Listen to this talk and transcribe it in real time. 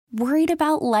Worried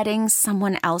about letting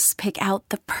someone else pick out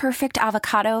the perfect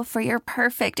avocado for your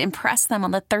perfect impress them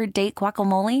on the third date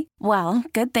guacamole? Well,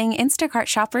 good thing Instacart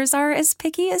shoppers are as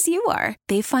picky as you are.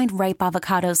 They find ripe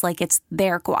avocados like it's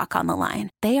their guac on the line.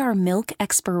 They are milk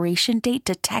expiration date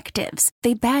detectives.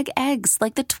 They bag eggs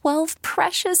like the 12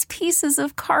 precious pieces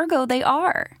of cargo they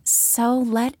are. So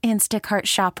let Instacart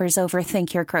shoppers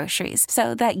overthink your groceries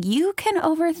so that you can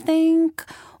overthink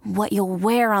what you'll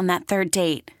wear on that third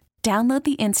date. Download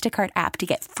the Instacart app to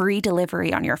get free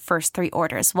delivery on your first 3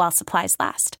 orders while supplies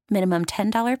last. Minimum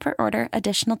 $10 per order.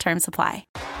 Additional terms apply.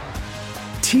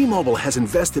 T-Mobile has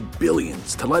invested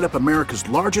billions to light up America's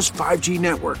largest 5G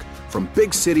network, from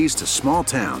big cities to small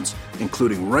towns,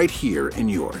 including right here in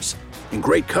yours. And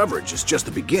great coverage is just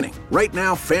the beginning. Right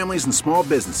now, families and small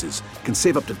businesses can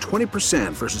save up to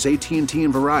 20% versus AT&T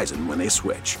and Verizon when they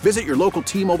switch. Visit your local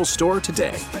T-Mobile store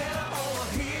today.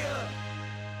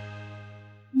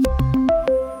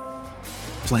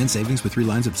 Plan savings with 3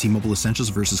 lines of T-Mobile Essentials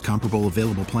versus comparable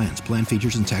available plans. Plan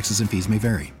features and taxes and fees may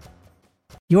vary.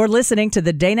 You're listening to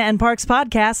the Dana and Parks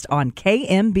podcast on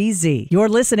KMBZ. You're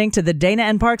listening to the Dana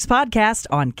and Parks podcast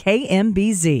on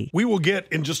KMBZ. We will get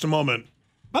in just a moment.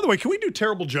 By the way, can we do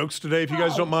terrible jokes today, if you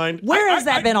guys don't mind? Where has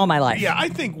that been all my life? Yeah, I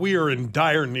think we are in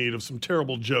dire need of some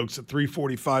terrible jokes at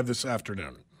 3:45 this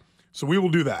afternoon. So we will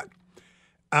do that.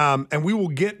 And we will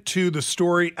get to the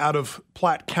story out of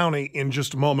Platte County in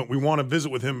just a moment. We want to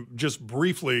visit with him just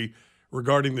briefly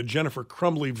regarding the Jennifer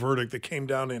Crumbley verdict that came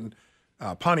down in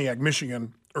Pontiac,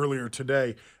 Michigan earlier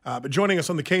today. But joining us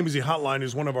on the KMBZ hotline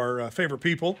is one of our favorite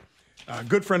people, a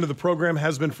good friend of the program,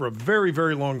 has been for a very,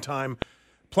 very long time.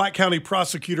 Platte County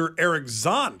Prosecutor Eric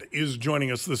Zond is joining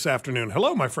us this afternoon.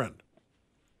 Hello, my friend.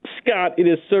 Scott, it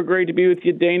is so great to be with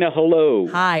you. Dana, hello.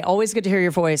 Hi, always good to hear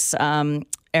your voice,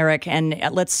 Eric. And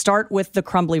let's start with the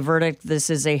Crumbley verdict. This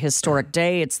is a historic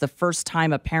day. It's the first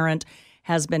time a parent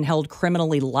has been held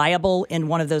criminally liable in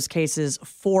one of those cases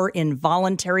for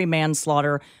involuntary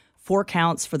manslaughter, 4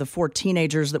 counts for the 4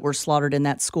 teenagers that were slaughtered in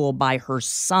that school by her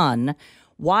son.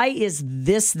 Why is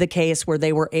this the case where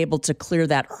they were able to clear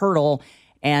that hurdle?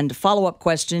 And follow-up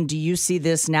question, do you see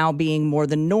this now being more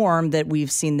the norm that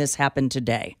we've seen this happen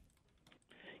today?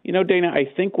 You know, Dana, I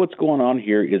think what's going on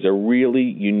here is a really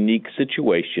unique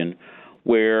situation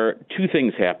where 2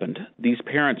 things happened. These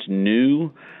parents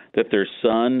knew that their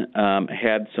son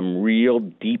had some real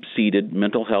deep-seated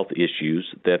mental health issues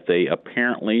that they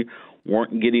apparently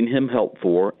weren't getting him help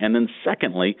for. And then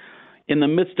secondly, in the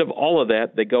midst of all of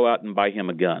that, they go out and buy him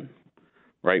a gun,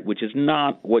 right, which is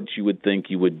not what you would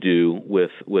think you would do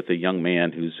with a young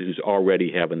man who's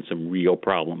already having some real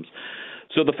problems.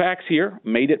 So the facts here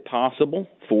made it possible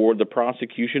for the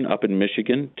prosecution up in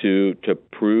Michigan to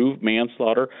prove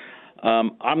manslaughter.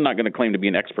 I'm not going to claim to be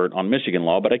an expert on Michigan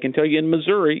law, but I can tell you in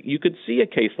Missouri, you could see a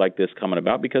case like this coming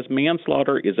about because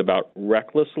manslaughter is about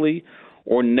recklessly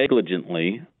or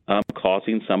negligently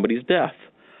causing somebody's death,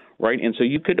 right? And so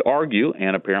you could argue,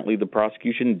 and apparently the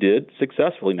prosecution did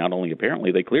successfully, not only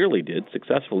apparently, they clearly did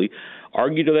successfully,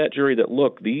 argue to that jury that,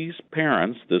 look, these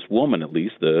parents, this woman at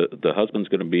least, the husband's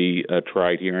going to be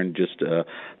tried here in just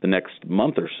the next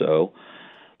month or so,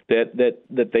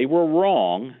 that they were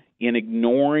wrong in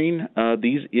ignoring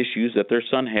these issues that their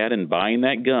son had in buying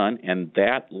that gun, and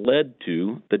that led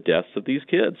to the deaths of these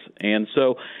kids. And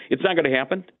so it's not going to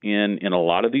happen in a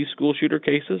lot of these school shooter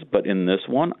cases, but in this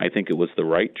one, I think it was the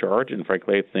right charge, and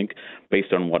frankly, I think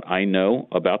based on what I know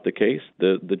about the case,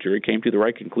 the jury came to the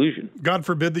right conclusion. God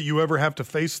forbid that you ever have to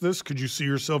face this. Could you see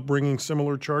yourself bringing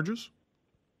similar charges?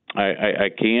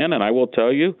 I can, and I will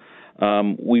tell you,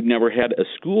 we've never had a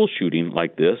school shooting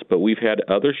like this, but we've had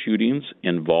other shootings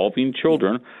involving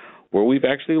children where we've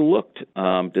actually looked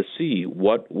to see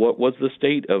what was the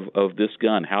state of this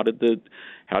gun. How did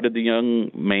the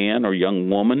young man or young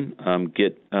woman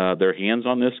get their hands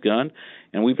on this gun?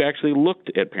 And we've actually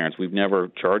looked at parents. We've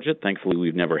never charged it. Thankfully,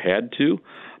 we've never had to,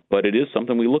 but it is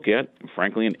something we look at,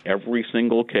 frankly, in every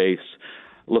single case.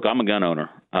 Look, I'm a gun owner.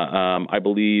 I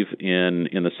believe in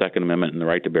the Second Amendment and the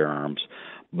right to bear arms.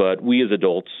 But we as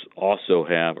adults also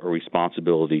have a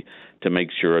responsibility to make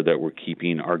sure that we're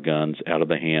keeping our guns out of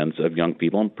the hands of young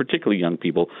people, and particularly young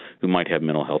people who might have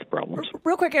mental health problems.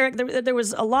 Real quick, Eric, there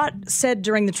was a lot said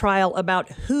during the trial about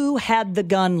who had the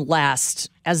gun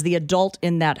last as the adult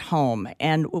in that home.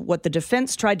 And what the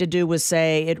defense tried to do was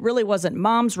say it really wasn't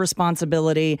mom's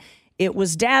responsibility, it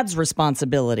was dad's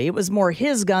responsibility. It was more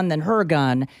his gun than her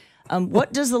gun.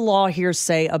 What does the law here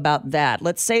say about that?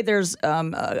 Let's say there's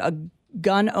a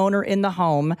gun owner in the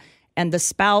home and the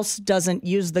spouse doesn't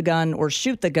use the gun or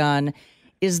shoot the gun.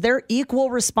 Is there equal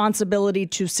responsibility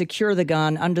to secure the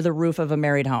gun under the roof of a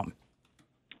married home?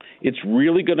 It's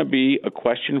really going to be a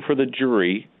question for the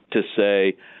jury to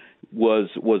say, was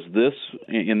this,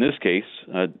 in this case,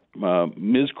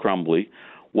 Ms. Crumbly,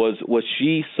 was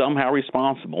she somehow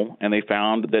responsible? And they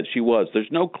found that she was.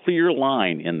 There's no clear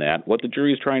line in that. What the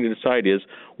jury is trying to decide is,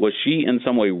 was she in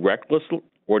some way reckless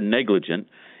or negligent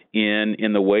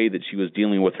in the way that she was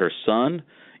dealing with her son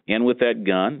and with that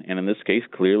gun? And in this case,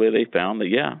 clearly they found that,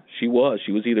 yeah, she was.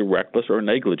 She was either reckless or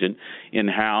negligent in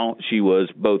how she was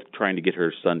both trying to get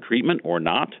her son treatment or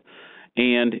not,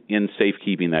 and in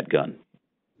safekeeping that gun.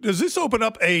 Does this open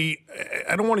up I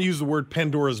don't want to use the word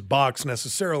Pandora's box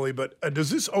necessarily, but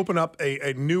does this open up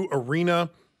a new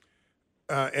arena?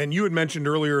 And you had mentioned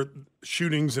earlier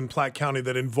shootings in Platte County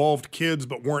that involved kids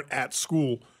but weren't at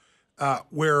school,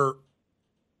 where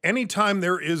anytime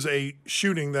there is a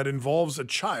shooting that involves a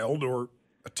child or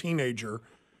a teenager,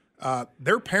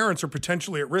 their parents are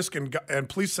potentially at risk, and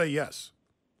police say yes.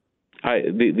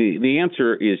 The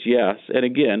answer is yes. And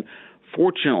again,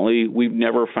 fortunately, we've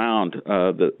never found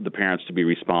the parents to be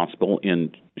responsible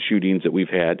in shootings that we've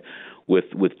had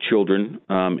with children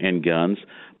and guns.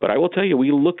 But I will tell you,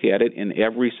 we look at it in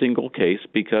every single case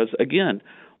because, again,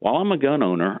 while I'm a gun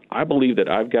owner, I believe that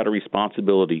I've got a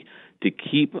responsibility to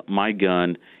keep my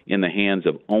gun in the hands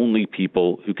of only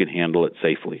people who can handle it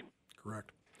safely.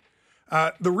 Correct.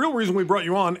 The real reason we brought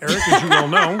you on, Eric, as you well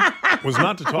know, was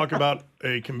not to talk about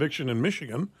a conviction in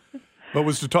Michigan, but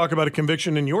was to talk about a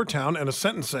conviction in your town and a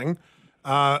sentencing.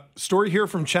 Story here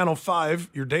from Channel 5.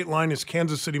 Your dateline is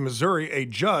Kansas City, Missouri. A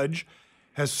judge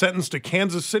has sentenced a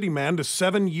Kansas City man to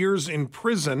 7 years in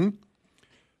prison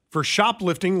for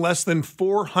shoplifting less than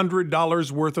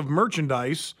 $400 worth of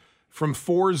merchandise from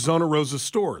 4 Zona Rosa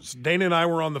stores. Dana and I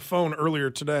were on the phone earlier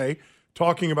today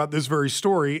talking about this very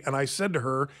story, and I said to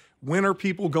her, when are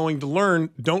people going to learn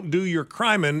don't do your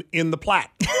criming in the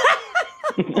Platte?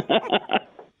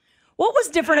 What was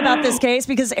different about this case?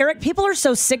 Because, Eric, people are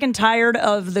so sick and tired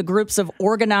of the groups of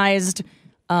organized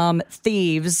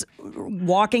thieves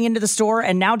walking into the store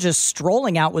and now just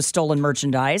strolling out with stolen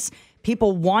merchandise.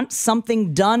 People want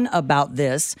something done about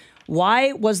this.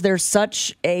 Why was there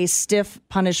such a stiff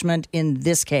punishment in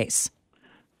this case?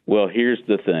 Well, here's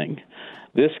the thing.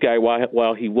 This guy,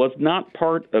 while he was not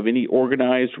part of any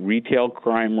organized retail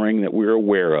crime ring that we're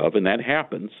aware of, and that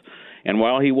happens, and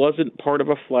while he wasn't part of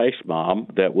a flash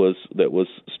mob that was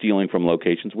stealing from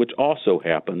locations, which also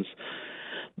happens,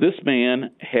 this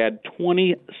man had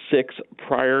 26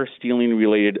 prior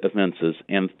stealing-related offenses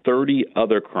and 30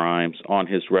 other crimes on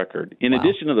his record. In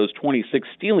addition to those 26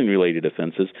 stealing-related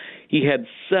offenses, he had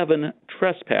 7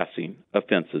 trespassing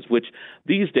offenses, which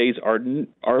these days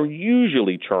are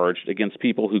usually charged against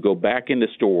people who go back into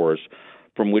stores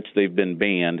from which they've been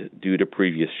banned due to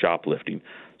previous shoplifting.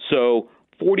 So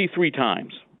 43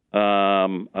 times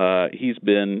he's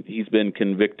been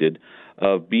convicted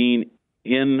of being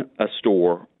in a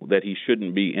store that he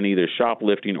shouldn't be in, either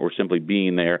shoplifting or simply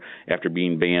being there after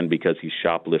being banned because he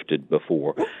shoplifted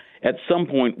before. At some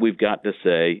point, we've got to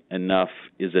say enough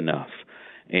is enough.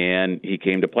 And he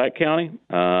came to Platte County.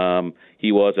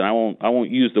 He was, and I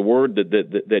won't use the word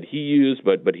that he used,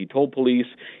 but he told police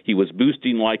he was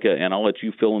boosting like and I'll let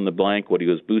you fill in the blank what he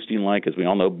was boosting like, as we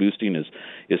all know boosting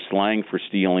is slang for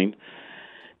stealing.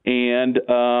 And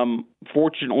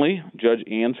fortunately, Judge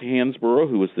Ann Hansborough,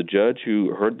 who was the judge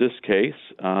who heard this case,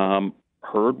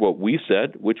 heard what we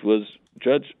said, which was,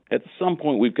 Judge, at some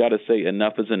point we've got to say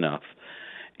enough is enough.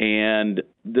 And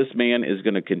this man is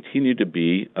going to continue to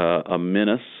be a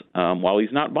menace. While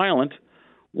he's not violent,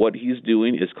 what he's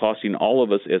doing is costing all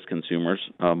of us as consumers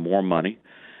more money.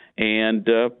 And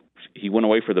he went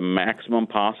away for the maximum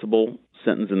possible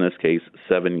sentence in this case,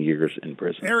 7 years in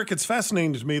prison. Eric, it's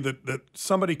fascinating to me that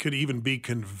somebody could even be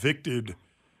convicted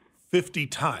 50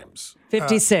 times.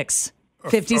 56.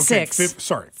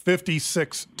 56. Okay,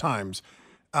 56 times.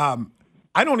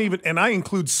 I don't even, and I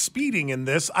include speeding in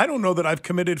this, I don't know that I've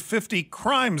committed 50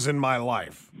 crimes in my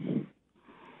life.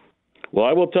 Well,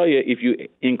 I will tell you, if you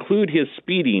include his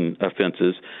speeding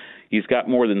offenses, he's got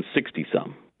more than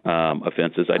 60-some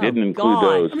offenses. I didn't include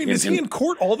those. I mean, is he in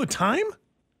court all the time?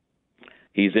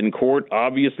 He's in court,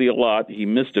 obviously, a lot. He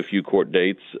missed a few court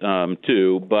dates,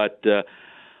 too. But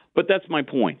that's my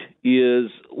point, is,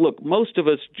 look, most of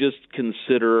us just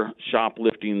consider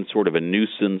shoplifting sort of a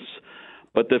nuisance.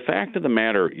 But the fact of the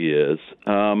matter is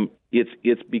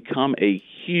it's become a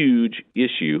huge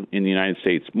issue in the United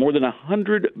States. More than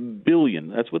 $100 billion,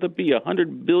 that's with a B,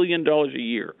 $100 billion a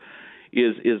year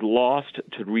is lost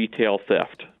to retail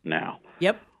theft now.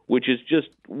 Yep. Which is just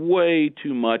way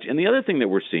too much. And the other thing that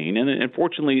we're seeing, and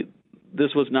unfortunately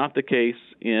this was not the case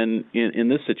in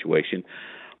this situation,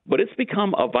 But it's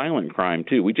become a violent crime,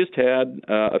 too. We just had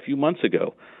a few months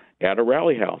ago at a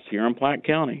rally house here in Platte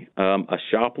County, a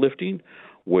shoplifting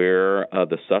where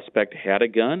the suspect had a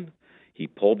gun. He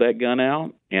pulled that gun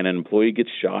out, and an employee gets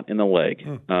shot in the leg.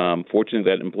 Fortunately,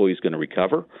 that employee is going to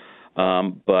recover,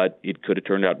 but it could have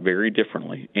turned out very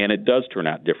differently, and it does turn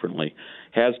out differently,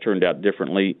 has turned out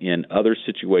differently in other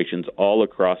situations all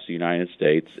across the United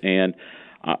States. And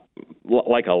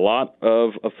like a lot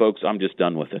of folks, I'm just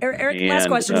done with it. Eric, last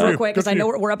question real quick, because I know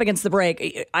we're up against the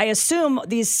break. I assume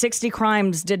these 60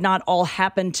 crimes did not all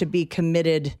happen to be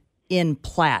committed in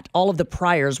Platte. All of the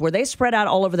priors, were they spread out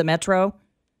all over the metro?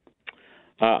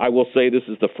 I will say this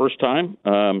is the first time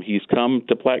he's come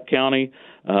to Platte County.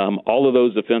 All of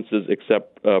those offenses,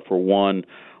 except for one,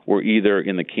 were either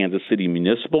in the Kansas City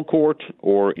Municipal Court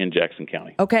or in Jackson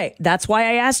County. Okay, that's why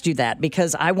I asked you that,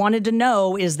 because I wanted to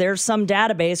know, is there some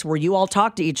database where you all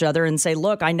talk to each other and say,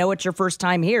 look, I know it's your first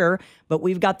time here, but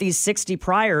we've got these 60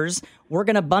 priors. We're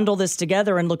going to bundle this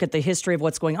together and look at the history of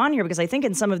what's going on here, because I think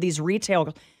in some of these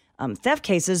retail theft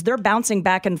cases, they're bouncing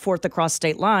back and forth across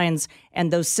state lines,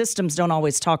 and those systems don't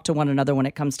always talk to one another when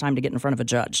it comes time to get in front of a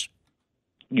judge.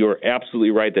 You're absolutely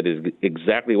right. That is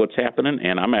exactly what's happening,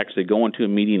 and I'm actually going to a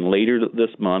meeting later this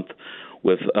month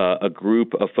with a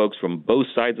group of folks from both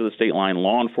sides of the state line,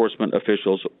 law enforcement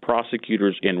officials,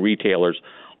 prosecutors, and retailers,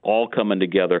 all coming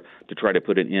together to try to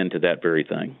put an end to that very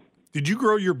thing. Did you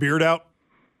grow your beard out?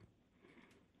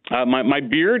 My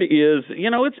beard is,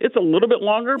 it's a little bit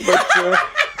longer,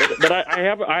 but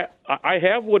I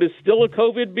have what is still a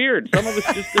COVID beard. Some of us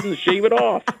just didn't shave it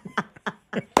off.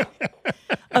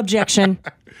 Objection.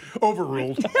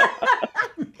 Overruled.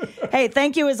 Hey,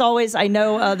 thank you as always. I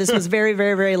know this was very,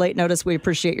 very, very late notice. We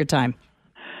appreciate your time.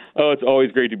 Oh, it's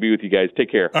always great to be with you guys.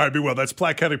 Take care. All right, be well. That's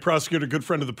Platte County prosecutor, good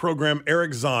friend of the program,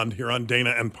 Eric Zond, here on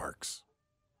Dana and Parks.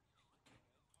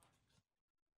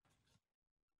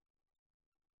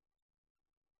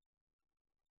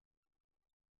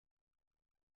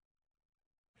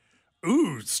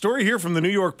 Ooh, story here from the New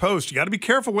York Post. You got to be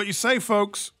careful what you say,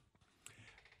 folks.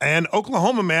 An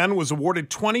Oklahoma man was awarded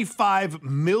 $25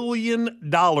 million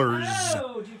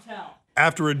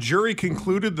after a jury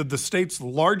concluded that the state's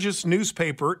largest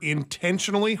newspaper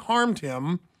intentionally harmed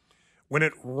him when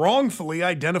it wrongfully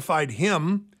identified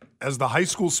him as the high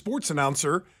school sports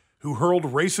announcer who hurled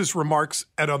racist remarks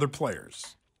at other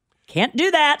players. Can't do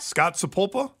that. Scott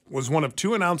Sepulpa was one of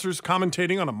two announcers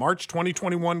commentating on a March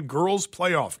 2021 girls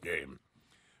playoff game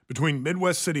between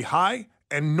Midwest City High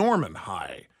and Norman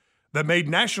High that made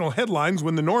national headlines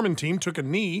when the Norman team took a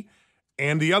knee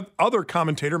and the other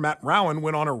commentator, Matt Rowan,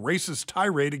 went on a racist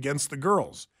tirade against the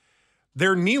girls.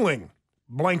 They're kneeling,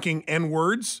 blanking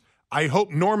N-words. I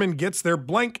hope Norman gets their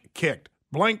blank kicked.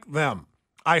 Blank them.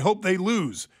 I hope they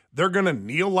lose. They're going to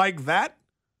kneel like that?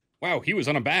 Wow, he was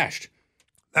unabashed.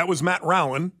 That was Matt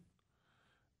Rowan.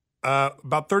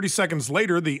 About 30 seconds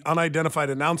later, the unidentified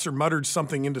announcer muttered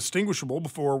something indistinguishable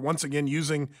before once again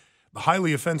using the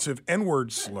highly offensive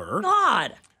N-word slur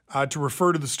to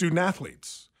refer to the student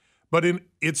athletes. But in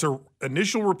its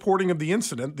initial reporting of the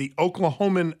incident, the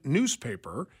Oklahoman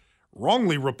newspaper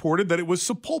wrongly reported that it was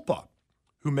Sepulpa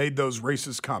who made those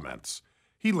racist comments.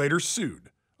 He later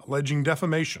sued, alleging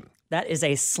defamation. That is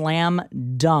a slam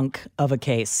dunk of a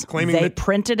case. Claiming they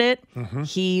printed it. Mm-hmm.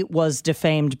 He was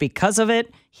defamed because of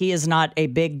it. He is not a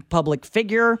big public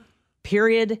figure,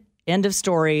 period. End of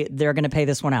story. They're going to pay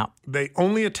this one out. They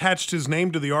only attached his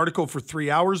name to the article for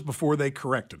 3 hours before they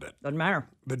corrected it. Doesn't matter.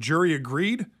 The jury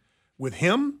agreed with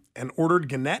him and ordered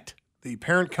Gannett, the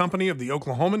parent company of the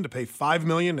Oklahoman, to pay $5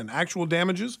 million in actual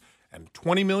damages and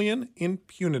 $20 million in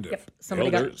punitive. Yep.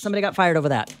 Somebody got fired over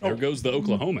that. There goes the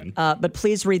Oklahoman. But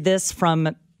please read this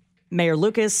from Mayor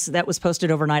Lucas. That was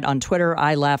posted overnight on Twitter.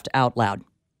 I laughed out loud.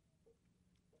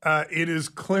 It is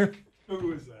clear.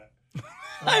 Who is that?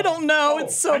 I don't know.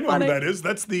 It's so funny. I know who that is.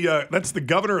 That's the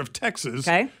governor of Texas.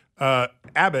 Okay.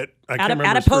 Abbott. I can't remember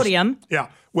at a podium. Yeah.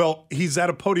 Well, he's at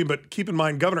a podium, but keep in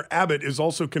mind, Governor Abbott is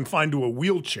also confined to a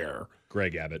wheelchair.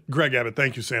 Greg Abbott.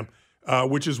 Thank you, Sam.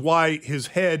 Which is why his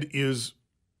head is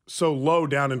so low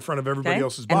down in front of everybody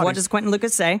else's body. And what does Quentin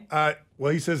Lucas say?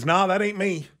 Well, he says, nah, that ain't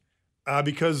me.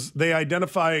 Because they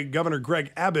identify Governor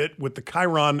Greg Abbott with the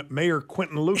Chiron Mayor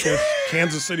Quentin Lucas,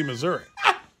 Kansas City, Missouri.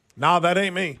 Nah, that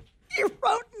ain't me. He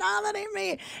wrote, nah, that ain't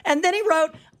me. And then he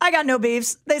wrote, I got no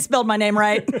beefs. They spelled my name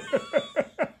right.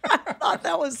 I thought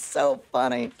that was so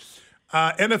funny.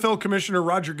 NFL Commissioner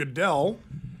Roger Goodell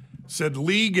said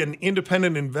league and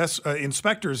independent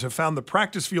inspectors have found the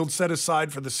practice field set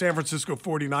aside for the San Francisco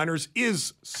 49ers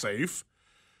is safe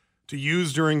to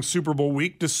use during Super Bowl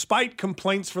week, despite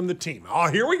complaints from the team. Oh,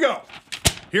 here we go.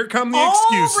 Here come the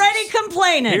excuses. Already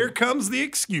complaining. Here comes the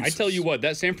excuses. I tell you what,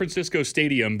 that San Francisco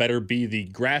stadium better be the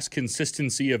grass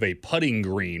consistency of a putting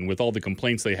green with all the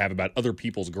complaints they have about other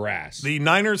people's grass. The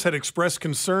Niners had expressed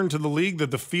concern to the league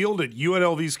that the field at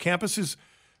UNLV's campus is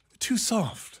too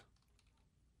soft.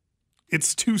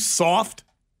 It's too soft.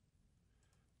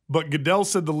 But Goodell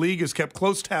said the league has kept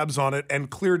close tabs on it and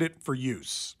cleared it for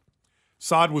use.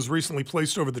 sod was recently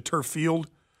placed over the turf field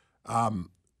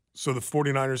so the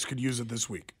 49ers could use it this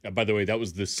week. By the way, that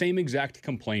was the same exact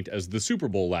complaint as the Super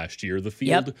Bowl last year. The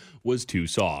field was too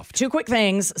soft. Two quick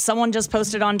things. Someone just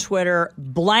posted on Twitter,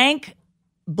 blank,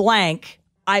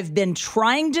 I've been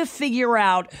trying to figure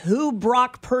out who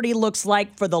Brock Purdy looks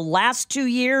like for the last 2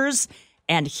 years,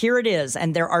 and here it is.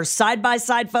 And there are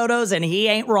side-by-side photos, and he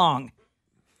ain't wrong.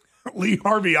 Lee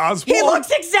Harvey Oswald? He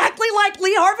looks exactly like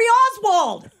Lee Harvey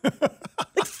Oswald.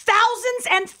 Like thousands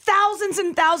and thousands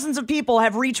and thousands of people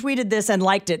have retweeted this and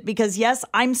liked it because, yes,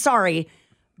 I'm sorry,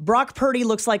 Brock Purdy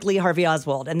looks like Lee Harvey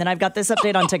Oswald. And then I've got this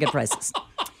update on ticket prices.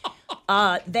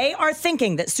 They are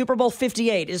thinking that Super Bowl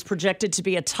 58 is projected to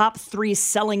be a top 3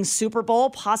 selling Super Bowl,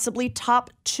 possibly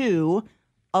top 2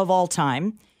 of all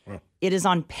time. It is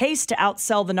on pace to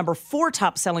outsell the number 4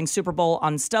 top selling Super Bowl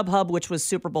on StubHub, which was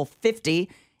Super Bowl 50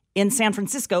 in San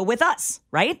Francisco with us,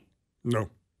 right? No.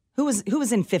 Who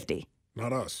was in 50?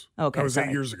 Not us. Okay, that was sorry.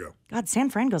 8 years ago. God, San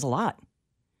Fran goes a lot.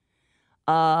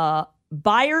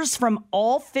 Buyers from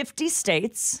all 50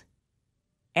 states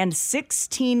and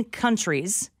 16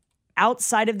 countries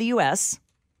outside of the U.S.,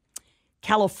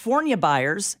 California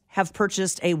buyers have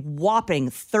purchased a whopping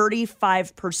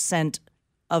 35%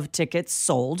 of tickets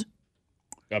sold.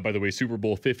 By the way, Super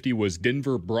Bowl 50 was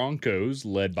Denver Broncos,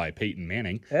 led by Peyton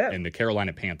Manning, and the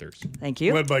Carolina Panthers. Thank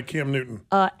you. Led by Cam Newton.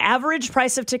 Average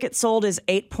price of tickets sold is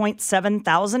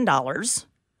 $8,700.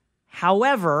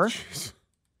 However,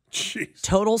 Jeez.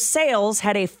 total sales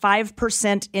had a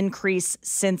 5% increase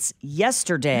since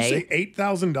yesterday. You say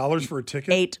 $8,000 for a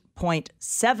ticket?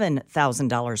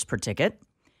 $8,700 per ticket.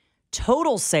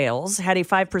 Total sales had a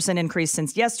 5% increase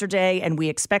since yesterday, and we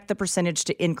expect the percentage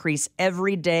to increase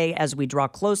every day as we draw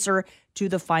closer to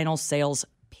the final sales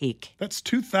peak. That's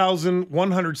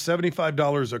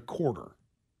 $2,175 a quarter.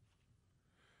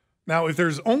 Now, if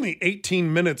there's only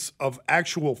 18 minutes of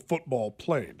actual football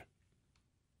played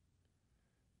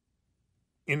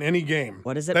in any game,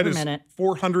 What is it that per is minute?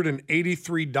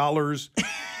 $483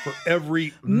 for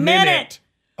every minute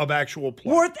of actual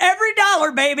play. Worth every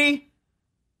dollar, baby.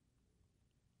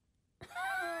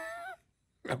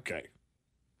 Okay.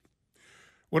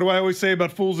 What do I always say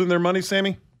about fools and their money,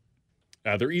 Sammy?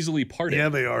 They're easily parted. Yeah,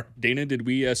 they are. Dana, did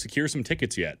we secure some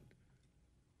tickets yet?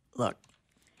 Look,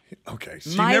 Okay.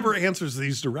 She never answers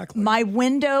these directly. my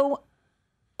window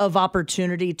of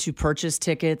opportunity to purchase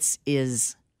tickets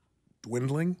is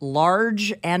Dwindling?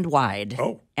 large and wide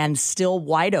Oh. and still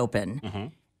wide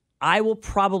open. I will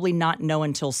probably not know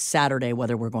until Saturday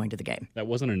whether we're going to the game. That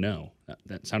wasn't a no.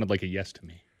 That sounded like a yes to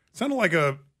me. Sounded like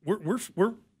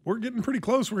we're getting pretty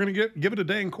close. We're going to give it a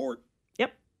day in court.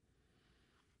 Yep.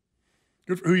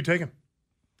 Good who are you taking?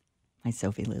 My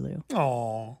Sophie Lulu. Aw,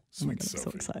 Oh my sweet God, I'm so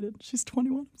Sophie. excited. She's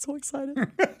 21. I'm so excited.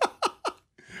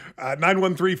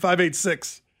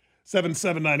 913-586-7798.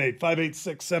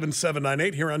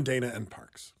 586-7798 here on Dana and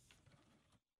Parks.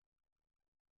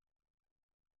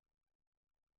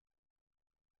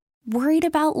 Worried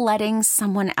about letting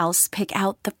someone else pick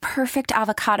out the perfect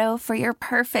avocado for your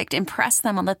perfect impress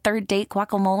them on the third date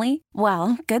guacamole?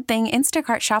 Well, good thing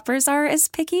Instacart shoppers are as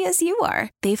picky as you are.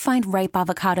 They find ripe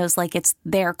avocados like it's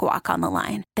their guac on the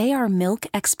line. They are milk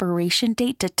expiration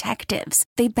date detectives.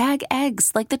 They bag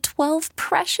eggs like the 12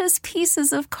 precious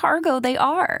pieces of cargo they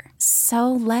are.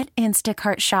 So let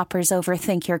Instacart shoppers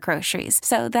overthink your groceries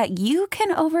so that you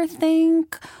can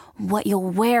overthink what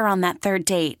you'll wear on that third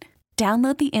date.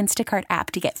 Download the Instacart app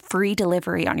to get free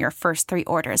delivery on your first 3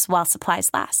 orders while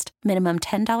supplies last. Minimum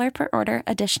 $10 per order.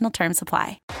 Additional terms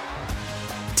apply.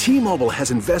 T-Mobile has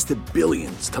invested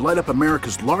billions to light up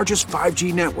America's largest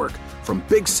 5G network, from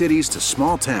big cities to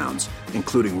small towns,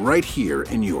 including right here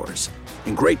in yours.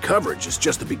 And great coverage is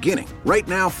just the beginning. Right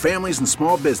now, families and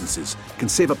small businesses can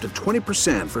save up to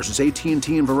 20% versus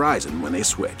AT&T and Verizon when they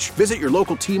switch. Visit your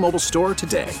local T-Mobile store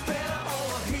today.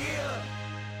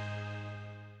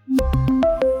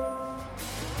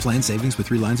 Plan savings with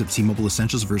 3 lines of T-Mobile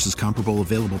Essentials versus comparable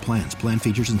available plans. Plan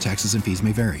features and taxes and fees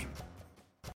may vary.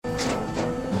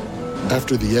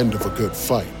 After the end of a good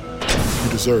fight, you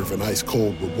deserve an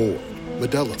ice-cold reward.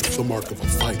 Modelo is the mark of a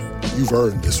fighter. You've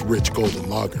earned this rich golden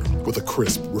lager with a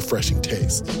crisp, refreshing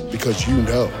taste. Because you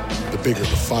know, the bigger the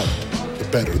fight, the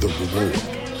better the reward.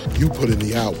 You put in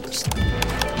the hours,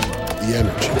 the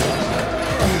energy,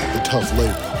 the tough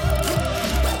labor.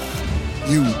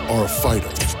 You are a fighter,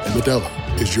 and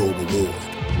Modelo is your reward.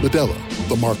 Modelo,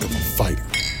 the mark of a fighter.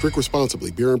 Drink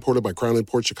responsibly. Beer imported by Crown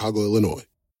Imports, Chicago, Illinois.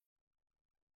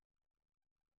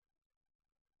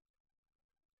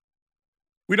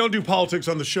 We don't do politics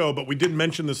on the show, but we did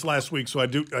mention this last week, so I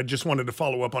just wanted to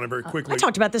follow up on it very quickly. I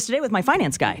talked about this today with my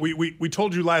finance guy. We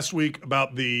told you last week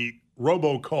about the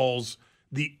robocalls,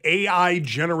 the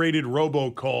AI-generated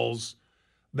robocalls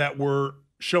that were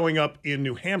showing up in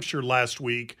New Hampshire last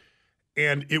week,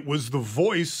 and it was the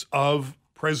voice of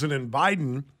President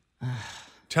Biden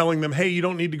telling them, hey, you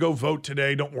don't need to go vote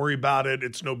today. Don't worry about it.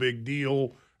 It's no big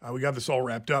deal. We got this all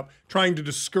wrapped up, trying to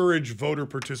discourage voter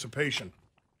participation.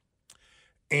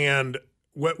 And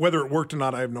whether it worked or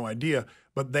not, I have no idea.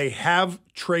 But they have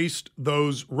traced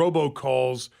those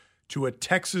robocalls to a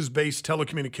Texas-based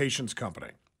telecommunications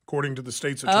company, according to the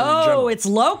state's attorney general. Oh, it's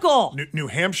local. New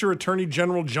Hampshire Attorney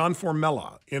General John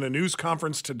Formella, in a news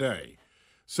conference today,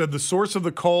 said the source of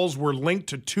the calls were linked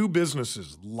to two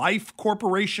businesses, Life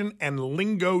Corporation and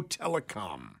Lingo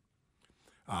Telecom.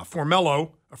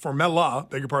 Formella,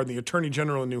 the Attorney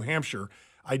General in New Hampshire,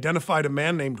 identified a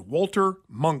man named Walter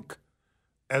Monk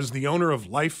as the owner of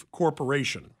Life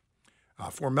Corporation.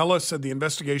 Formella said the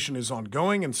investigation is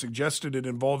ongoing and suggested it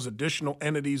involves additional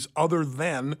entities other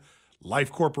than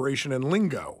Life Corporation and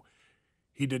Lingo.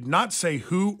 He did not say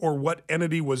who or what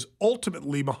entity was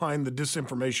ultimately behind the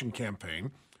disinformation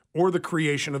campaign or the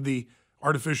creation of the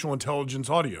artificial intelligence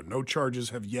audio. No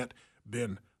charges have yet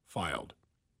been filed.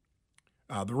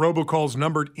 The robocalls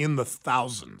numbered in the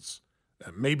thousands,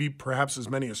 maybe perhaps as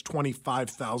many as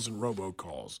 25,000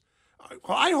 robocalls.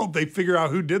 I hope they figure out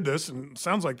who did this, and it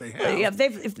sounds like they have. Yeah,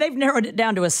 if they've narrowed it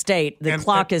down to a state, the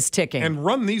clock is ticking. And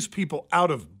run these people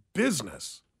out of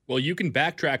business. Well, you can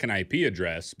backtrack an IP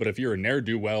address, but if you're a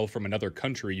ne'er-do-well from another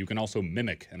country, you can also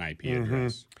mimic an IP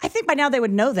address. I think by now they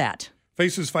would know that.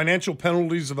 Faces financial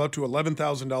penalties of up to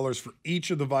 $11,000 for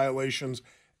each of the violations,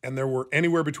 and there were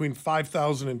anywhere between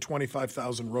 5,000 and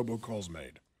 25,000 robocalls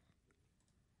made.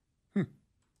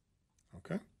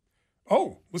 Okay.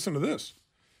 Oh, listen to this.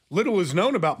 Little is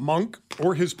known about Monk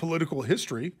or his political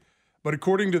history, but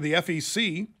according to the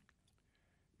FEC,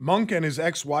 Monk and his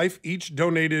ex-wife each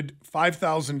donated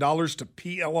 $5,000 to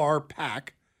PLR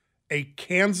PAC, a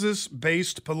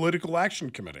Kansas-based political action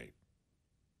committee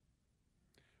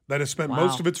that has spent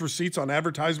most of its receipts on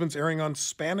advertisements airing on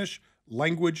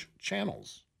Spanish-language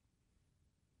channels.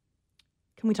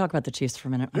 Can we talk about the Chiefs for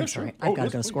a minute? Yeah, I'm sorry. sure. I've got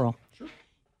to go squirrel. Sure.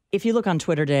 If you look on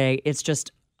Twitter today, it's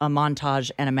just a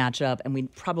montage and a matchup, and we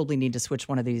probably need to switch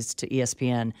one of these to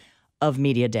ESPN, of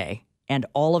Media Day. And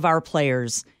all of our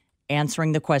players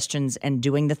answering the questions and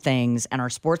doing the things, and our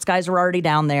sports guys are already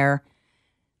down there.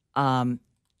 It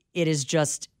is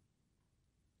just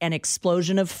an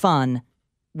explosion of fun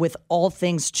with all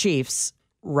things Chiefs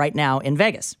right now in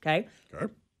Vegas, okay?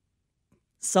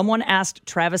 Someone asked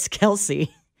Travis Kelce,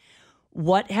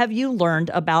 what have you learned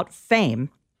about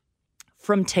fame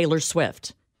from Taylor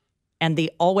Swift? And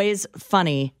the always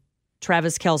funny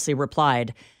Travis Kelce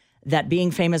replied that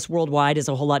being famous worldwide is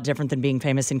a whole lot different than being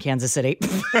famous in Kansas City.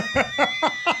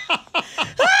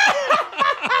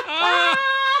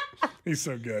 He's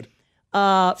so good.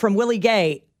 From Willie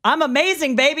Gay, I'm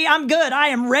amazing, baby. I'm good. I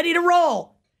am ready to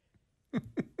roll.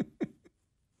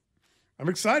 I'm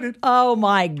excited. Oh,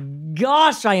 my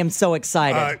gosh. I am so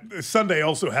excited. Sunday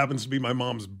also happens to be my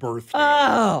mom's birthday.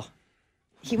 Oh.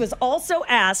 He was also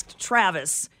asked,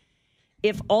 Travis,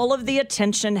 if all of the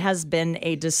attention has been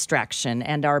a distraction,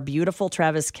 and our beautiful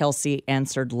Travis Kelce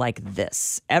answered like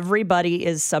this. Everybody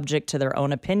is subject to their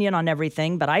own opinion on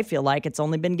everything, but I feel like it's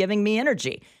only been giving me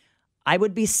energy. I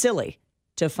would be silly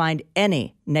to find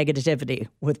any negativity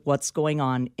with what's going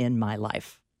on in my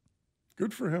life.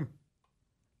 Good for him.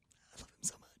 I love him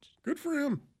so much. Good for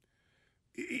him.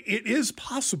 It is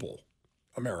possible,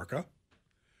 America,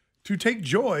 to take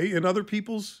joy in other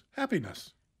people's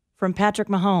happiness. From Patrick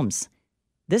Mahomes.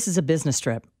 This is a business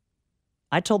trip.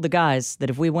 I told the guys that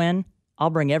if we win, I'll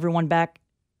bring everyone back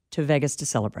to Vegas to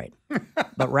celebrate.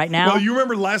 But right now... Well, you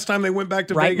remember the last time they went back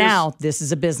to Vegas? Right now, this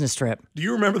is a business trip. Do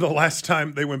you remember the last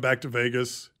time they went back to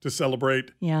Vegas to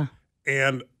celebrate? Yeah.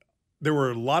 And there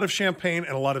were a lot of champagne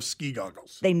and a lot of ski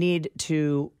goggles. They need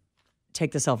to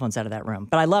take the cell phones out of that room.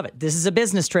 But I love it. This is a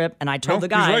business trip, and I told the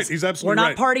guys, he's right. He's absolutely we're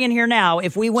not partying here now.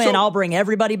 If we win, I'll bring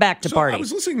everybody back to party. I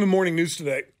was listening to the morning news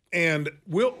today, and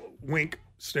Will Wink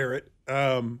Sterrett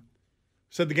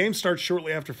said the game starts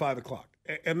shortly after 5 o'clock.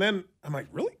 And then I'm like,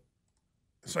 really?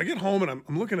 So I get home, and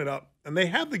I'm looking it up, and they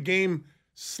have the game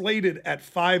slated at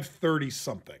 5:30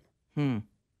 something.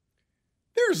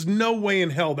 There's no way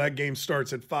in hell that game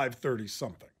starts at 5:30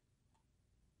 something.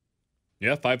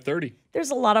 Yeah, 5:30.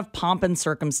 There's a lot of pomp and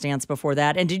circumstance before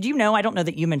that. And did you know, I don't know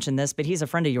that you mentioned this, but he's a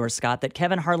friend of yours, Scott, that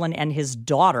Kevin Harlan and his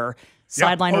daughter,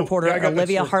 sideline reporter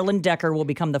Olivia Harlan-Decker, will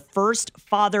become the first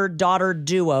father-daughter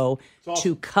duo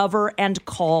to cover and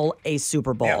call a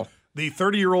Super Bowl. Yeah. The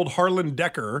 30-year-old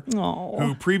Harlan-Decker,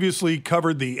 who previously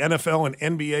covered the NFL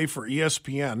and NBA for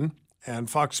ESPN and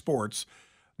Fox Sports,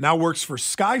 now works for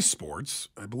Sky Sports,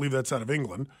 I believe that's out of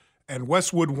England, and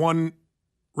Westwood One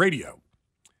Radio.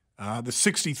 The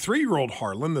 63-year-old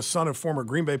Harlan, the son of former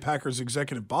Green Bay Packers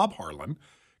executive Bob Harlan,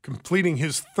 completing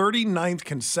his 39th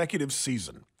consecutive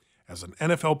season as an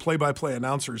NFL play-by-play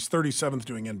announcer, his 37th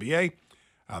doing NBA.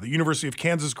 The University of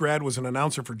Kansas grad, was an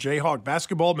announcer for Jayhawk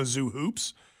basketball, Mizzou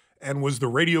Hoops, and was the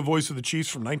radio voice of the Chiefs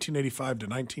from 1985 to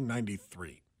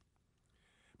 1993.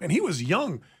 And he was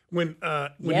young when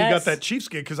he got that Chiefs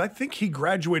gig, because I think he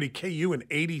graduated KU in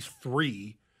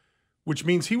 83, which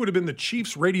means he would have been the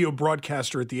Chiefs radio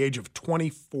broadcaster at the age of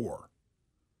 24.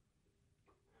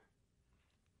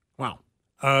 Wow.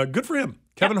 Good for him.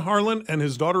 Kevin Harlan and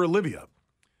his daughter Olivia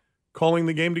calling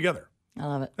the game together. I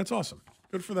love it. That's awesome.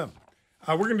 Good for them.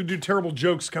 We're going to do terrible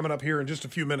jokes coming up here in just a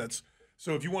few minutes.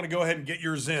 So if you want to go ahead and get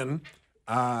yours in,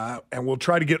 and we'll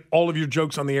try to get all of your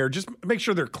jokes on the air, just make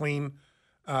sure they're clean.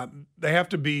 They have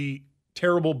to be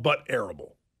terrible but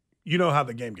airable. You know how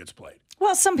the game gets played.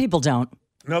 Well, some people don't.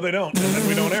 No, they don't. And then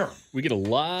we don't air them. We get a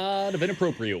lot of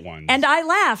inappropriate ones. And I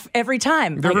laugh every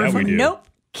time. We do. Nope,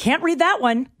 can't read that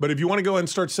one. But if you want to go ahead and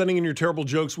start sending in your terrible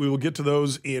jokes, we will get to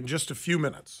those in just a few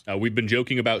minutes. We've been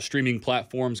joking about streaming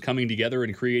platforms coming together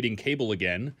and creating cable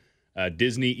again.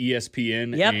 Disney,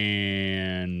 ESPN,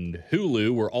 and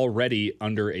Hulu were already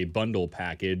under a bundle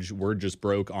package. Word just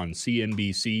broke on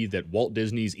CNBC that Walt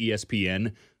Disney's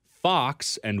ESPN,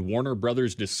 Fox, and Warner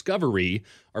Brothers Discovery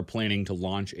are planning to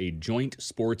launch a joint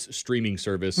sports streaming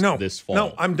service this fall.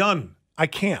 No, I'm done. I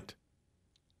can't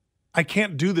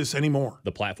do this anymore.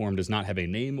 The platform does not have a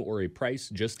name or a price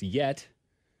just yet,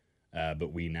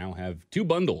 but we now have two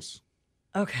bundles.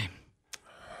 Okay.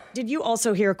 Did you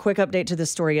also hear a quick update to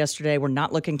this story yesterday? We're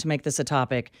not looking to make this a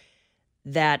topic.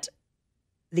 That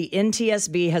the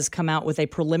NTSB has come out with a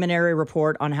preliminary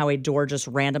report on how a door just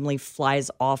randomly flies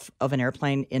off of an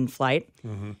airplane in flight.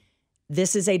 Mm-hmm.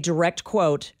 This is a direct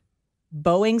quote.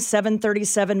 Boeing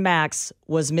 737 MAX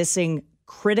was missing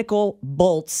critical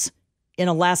bolts in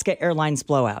Alaska Airlines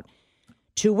blowout.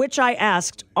 To which I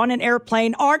asked, on an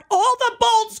airplane, aren't all the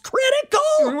bolts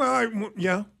critical? Well,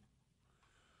 yeah.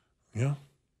 Yeah.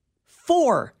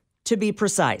 4, to be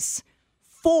precise.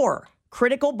 4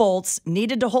 critical bolts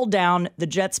needed to hold down the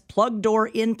jet's plug door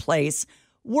in place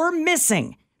were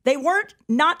missing. They weren't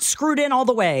not screwed in all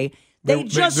the way. They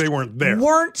weren't there.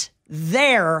 Weren't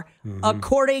there,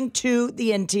 according to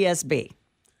the NTSB.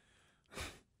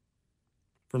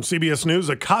 From CBS News,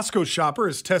 a Costco shopper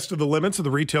has tested the limits of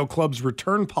the retail club's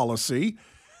return policy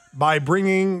by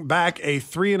bringing back a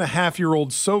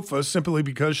 3.5-year-old sofa simply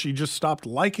because she just stopped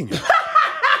liking it.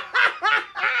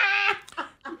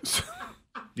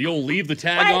 You'll leave the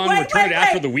tag on, return it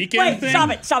after the weekend thing?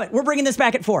 Stop it. We're bringing this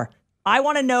back at 4. I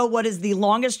want to know what is the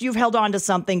longest you've held on to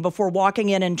something before walking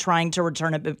in and trying to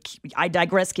return it. I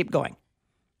digress. Keep going.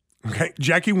 Okay.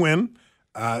 Jackie Wynn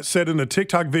said in a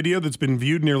TikTok video that's been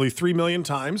viewed nearly 3 million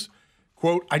times,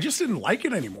 quote, I just didn't like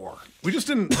it anymore. We just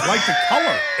didn't like the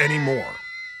color anymore.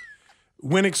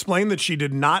 Wynn explained that she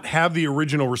did not have the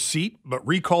original receipt, but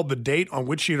recalled the date on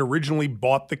which she had originally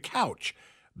bought the couch.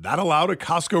 That allowed a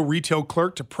Costco retail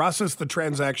clerk to process the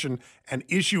transaction and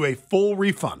issue a full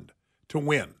refund to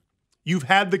Wynn. You've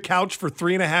had the couch for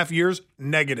 3.5 years?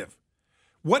 Negative.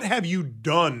 What have you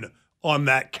done on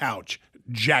that couch,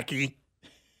 Jackie?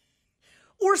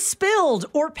 Or spilled,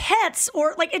 or pets,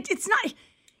 or it's not.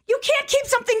 You can't keep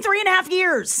something 3.5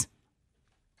 years.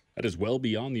 That is well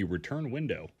beyond the return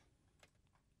window.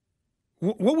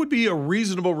 What would be a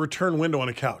reasonable return window on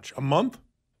a couch? A month?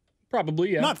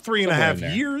 Probably, yeah. Not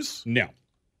 3.5 years. No.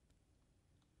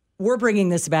 We're bringing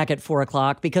this back at 4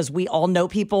 o'clock because we all know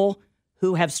people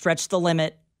who have stretched the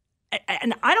limit.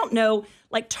 And I don't know,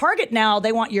 Target now,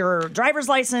 they want your driver's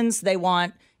license. They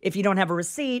want, if you don't have a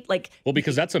receipt, Well,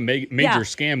 because that's a major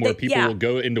scam where people will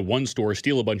go into one store,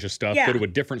 steal a bunch of stuff, go to a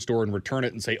different store and return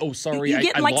it and say, oh, sorry, you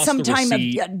get I lost some the time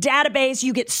receipt. of database.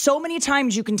 You get so many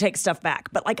times you can take stuff back.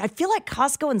 But I feel like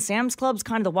Costco and Sam's Club's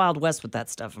kind of the Wild West with that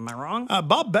stuff. Am I wrong?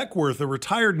 Bob Beckworth, a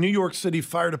retired New York City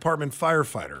Fire Department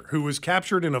firefighter who was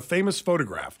captured in a famous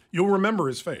photograph, you'll remember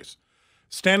his face,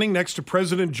 standing next to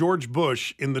President George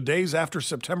Bush in the days after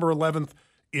September 11th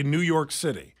in New York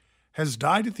City, has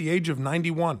died at the age of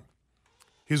 91.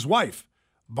 His wife,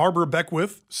 Barbara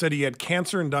Beckwith, said he had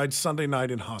cancer and died Sunday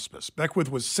night in hospice. Beckwith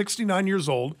was 69 years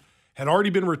old had already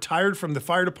been retired from the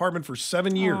fire department for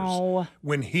 7 years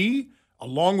when he,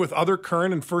 along with other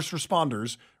current and first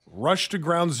responders, rushed to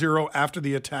Ground Zero after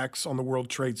the attacks on the World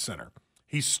Trade Center.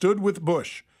 He stood with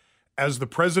Bush as the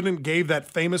president gave that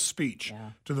famous speech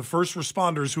to the first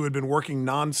responders who had been working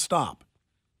nonstop.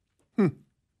 I'll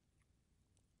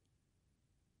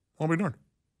be darned.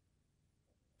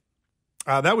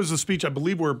 That was the speech, I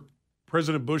believe, where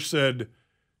President Bush said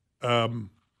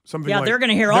something like, they're going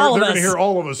to hear all of us. They're going to hear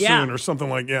all of us soon, or something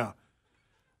like, he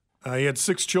had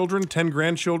 6 children, 10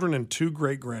 grandchildren, and 2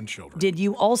 great-grandchildren. Did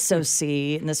you also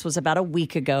see, and this was about a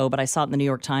week ago, but I saw it in the New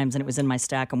York Times, and it was in my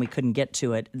stack, and we couldn't get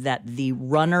to it, that the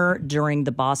runner during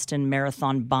the Boston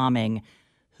Marathon bombing,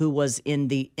 who was in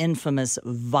the infamous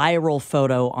viral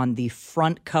photo on the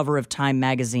front cover of Time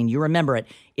magazine, you remember it,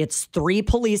 it's 3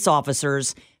 police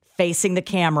officers facing the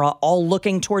camera, all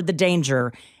looking toward the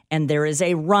danger, and there is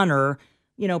a runner,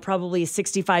 probably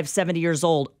 65, 70 years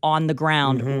old, on the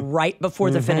ground right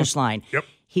before the finish line. Yep.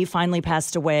 He finally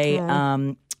passed away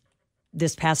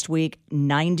this past week,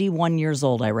 91 years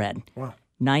old, I read. Wow.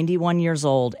 91 years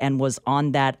old, and was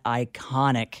on that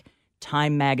iconic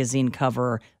Time magazine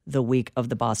cover the week of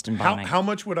the Boston bombing. How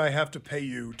much would I have to pay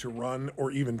you to run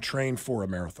or even train for a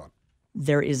marathon?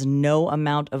 There is no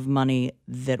amount of money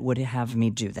that would have me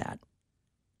do that.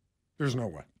 There's no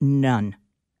way. None.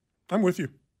 I'm with you.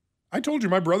 I told you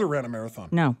my brother ran a marathon.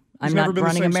 No, I'm not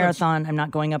running a marathon. I'm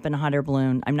not going up in a hot air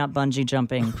balloon. I'm not bungee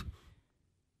jumping.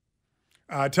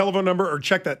 Telephone number, or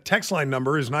check that text line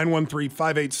number, is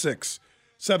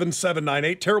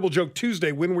 913-586-7798. Terrible Joke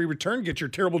Tuesday. When we return, get your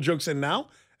terrible jokes in now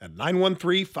at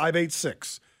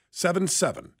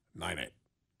 913-586-7798.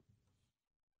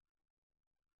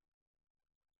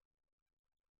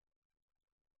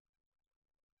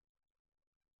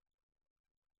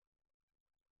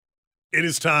 It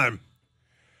is time.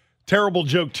 Terrible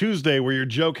Joke Tuesday, where your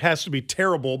joke has to be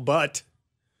terrible, but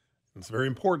it's very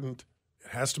important.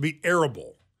 It has to be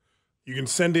airable. You can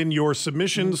send in your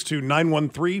submissions to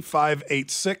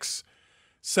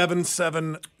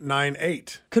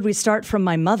 913-586-7798. Could we start from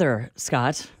my mother,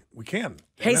 Scott? We can.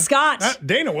 Dana. Hey, Scott.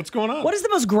 Dana, what's going on? What is the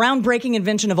most groundbreaking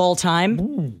invention of all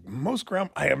time?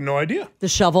 I have no idea. The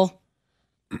shovel.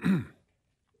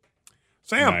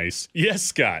 Sam. Nice. Yes,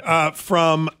 Scott.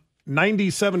 From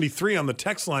 9073 on the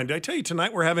text line. Did I tell you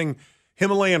tonight we're having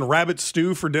Himalayan rabbit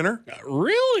stew for dinner?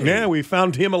 Really? Yeah, we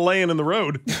found Himalayan in the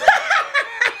road.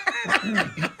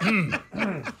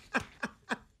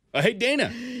 Hey,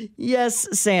 Dana. Yes,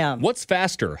 Sam. What's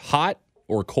faster, hot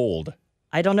or cold?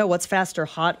 I don't know. What's faster,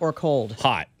 hot or cold?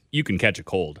 Hot. You can catch a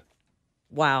cold.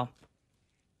 Wow.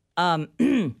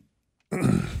 Hey,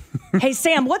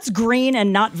 Sam, what's green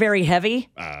and not very heavy?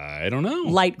 I don't know.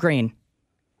 Light green.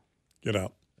 Get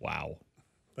out. Wow.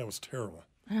 That was terrible.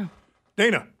 Oh.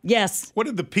 Dana. Yes. What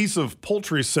did the piece of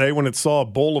poultry say when it saw a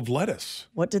bowl of lettuce?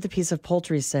 What did the piece of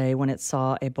poultry say when it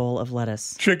saw a bowl of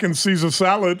lettuce? Chicken Caesar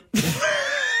salad.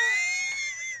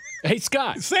 Hey,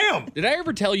 Scott. Sam. Did I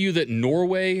ever tell you that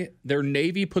Norway, their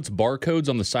Navy puts barcodes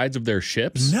on the sides of their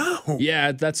ships? No.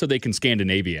 Yeah, that's so they can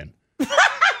Scandinavian.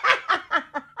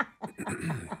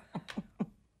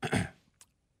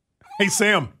 Hey,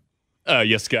 Sam.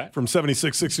 Yes, Scott. From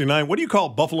 7669. What do you call a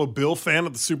Buffalo Bill fan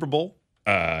at the Super Bowl?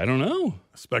 I don't know.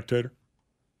 A spectator.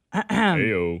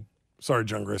 Heyo. Sorry,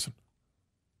 John Grayson.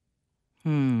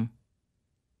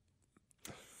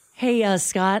 Hey,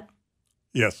 Scott.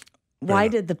 Yes. Why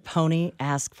did the pony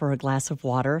ask for a glass of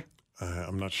water?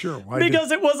 I'm not sure. Why?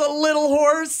 Because it was a little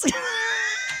horse.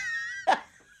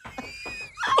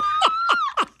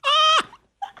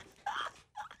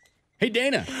 Hey,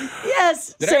 Dana.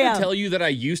 Yes, Did Sam. I ever tell you that I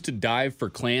used to dive for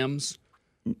clams?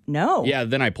 No. Yeah,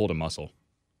 then I pulled a muscle.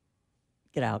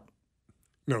 Get out.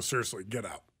 No, seriously, get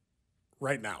out.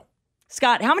 Right now.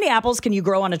 Scott, how many apples can you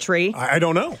grow on a tree? I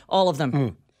don't know. All of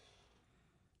them.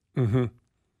 Mm-hmm.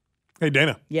 Hey,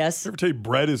 Dana. Yes? Did I ever tell you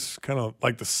bread is kind of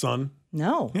like the sun?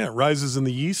 No. Yeah, it rises in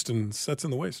the east and sets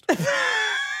in the west.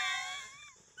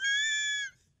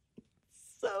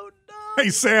 So dumb. Hey,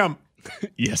 Sam.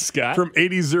 Yes, Scott. From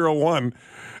 8001.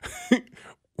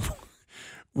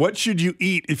 What should you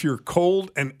eat if you're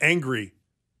cold and angry?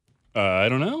 I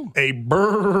don't know. A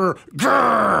burger.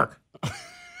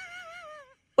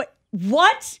 Wait,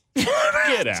 what?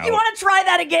 Get out. You want to try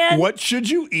that again? What should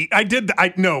you eat? I did.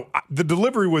 No, the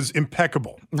delivery was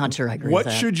impeccable. Not sure I agree What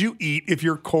with that. should you eat if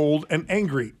you're cold and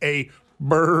angry? A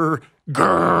burger.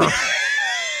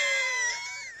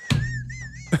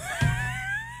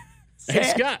 Hey,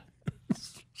 Scott.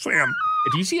 Sam.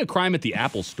 If you see a crime at the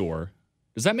Apple store,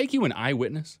 does that make you an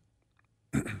eyewitness?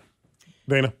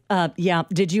 Dana. Yeah.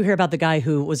 Did you hear about the guy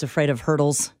who was afraid of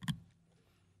hurdles?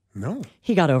 No.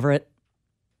 He got over it.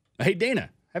 Hey, Dana,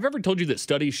 have I ever told you that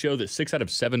studies show that 6 out of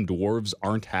 7 dwarves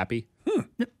aren't happy?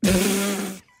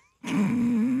 Did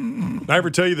I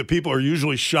ever tell you that people are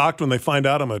usually shocked when they find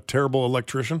out I'm a terrible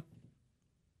electrician?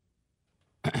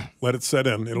 Let it set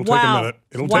in. It'll take a minute.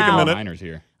 It'll take a minute. Miners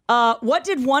here. What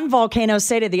did one volcano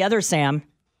say to the other, Sam?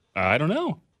 I don't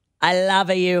know. I love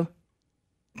you.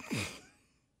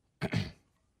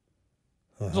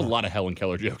 There's a lot of Helen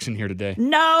Keller jokes in here today.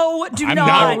 No, do I'm not.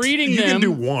 not reading You them. can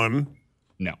do one.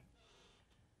 No.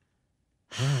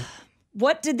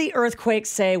 What did the earthquake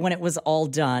say when it was all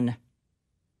done?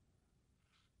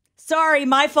 Sorry,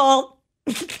 my fault.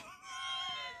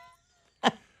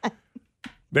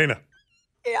 Dana.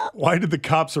 Yeah. Why did the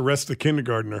cops arrest the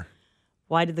kindergartner?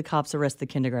 Why did the cops arrest the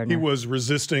kindergartner? He was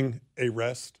resisting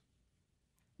arrest.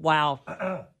 Wow.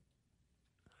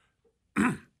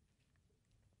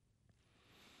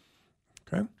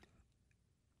 Okay.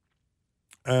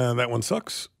 That one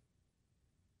sucks.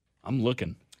 I'm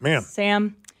looking. Man.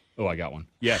 Sam, Oh, I got one.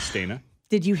 Yes, Dana.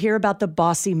 did you hear about the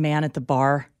bossy man at the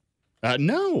bar?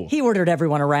 No. He ordered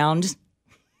everyone around.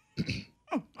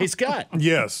 Hey, Scott.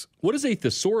 Yes. What is a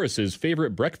thesaurus's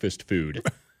favorite breakfast food?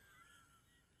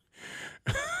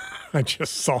 I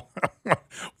just saw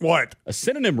what? A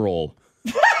synonym roll.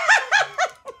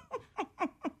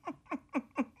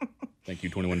 Thank you,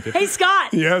 2150. Hey,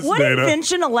 Scott. Yes, what Dana.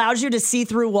 invention allows you to see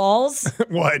through walls,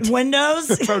 What?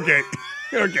 windows? Okay.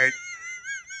 Okay.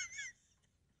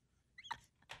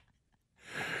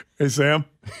 Hey, Sam,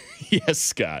 Yes,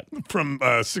 Scott. from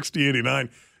 6089.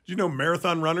 Did you know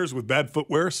marathon runners with bad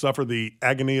footwear suffer the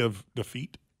agony of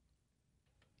defeat?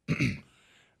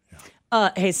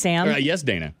 Hey, Sam. Yes,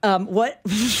 Dana. What?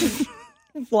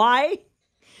 Why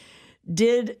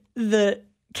did the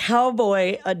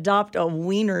cowboy adopt a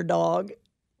wiener dog?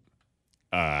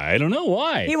 I don't know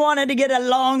why. He wanted to get a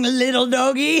long little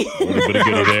doggy. Only but a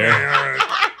goodie there.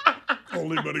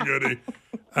 Only but a goodie.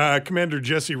 Commander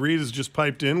Jesse Reed has just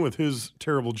piped in with his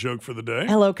terrible joke for the day.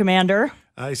 Hello, Commander.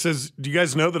 He says, do you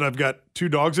guys know that I've got 2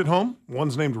 dogs at home?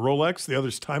 One's named Rolex, the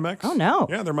other's Timex. Oh, no.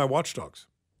 Yeah, they're my watchdogs.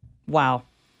 Wow.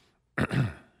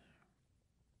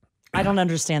 I don't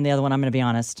understand the other one, I'm going to be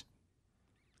honest.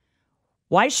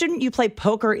 Why shouldn't you play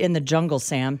poker in the jungle,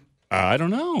 Sam? I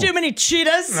don't know. Too many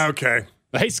cheetahs. Okay.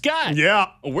 Hey, Scott. Yeah.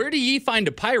 Where do ye find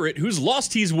a pirate who's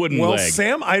lost his wooden Well, leg?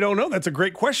 Sam, I don't know. That's a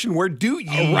great question. Where do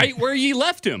you? Right where ye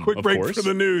left him, Quick of break course. for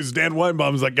the news. Dan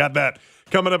Weinbaum's like, got that.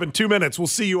 Coming up in 2 minutes. We'll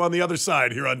see you on the other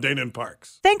side here on Dana and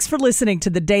Parks. Thanks for listening to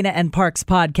the Dana and Parks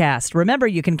podcast. Remember,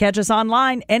 you can catch us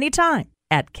online anytime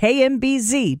at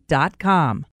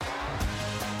kmbz.com.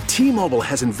 T-Mobile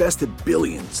has invested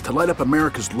billions to light up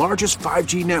America's largest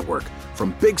 5G network,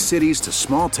 from big cities to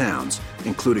small towns,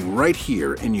 including right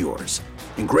here in yours.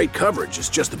 And great coverage is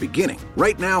just the beginning.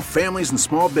 Right now, families and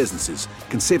small businesses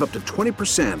can save up to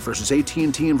 20% versus AT&T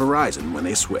and Verizon when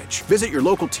they switch. Visit your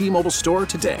local T-Mobile store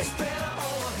today.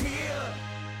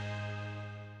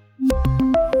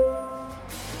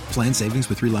 Plan savings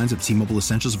with 3 lines of T-Mobile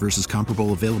Essentials versus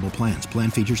comparable available plans. Plan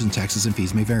features and taxes and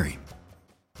fees may vary.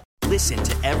 Listen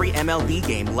to every MLB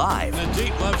game live. In the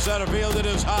deep left center field, it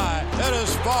is high, it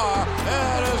is far,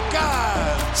 it is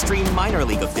gone. Stream minor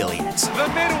league affiliates. The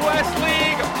Midwest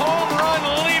League home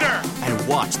run leader. And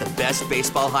watch the best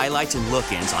baseball highlights and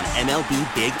look-ins on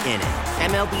MLB Big Inning.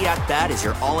 MLB At Bat is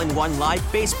your all-in-one live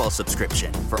baseball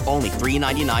subscription for only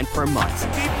 $3.99 per month.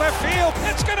 Deep left field,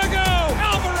 it's gonna go.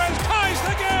 Alvarez ties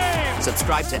the game.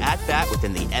 Subscribe to At Bat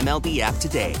within the MLB app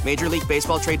today. Major League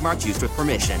Baseball trademarks used with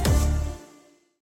permission.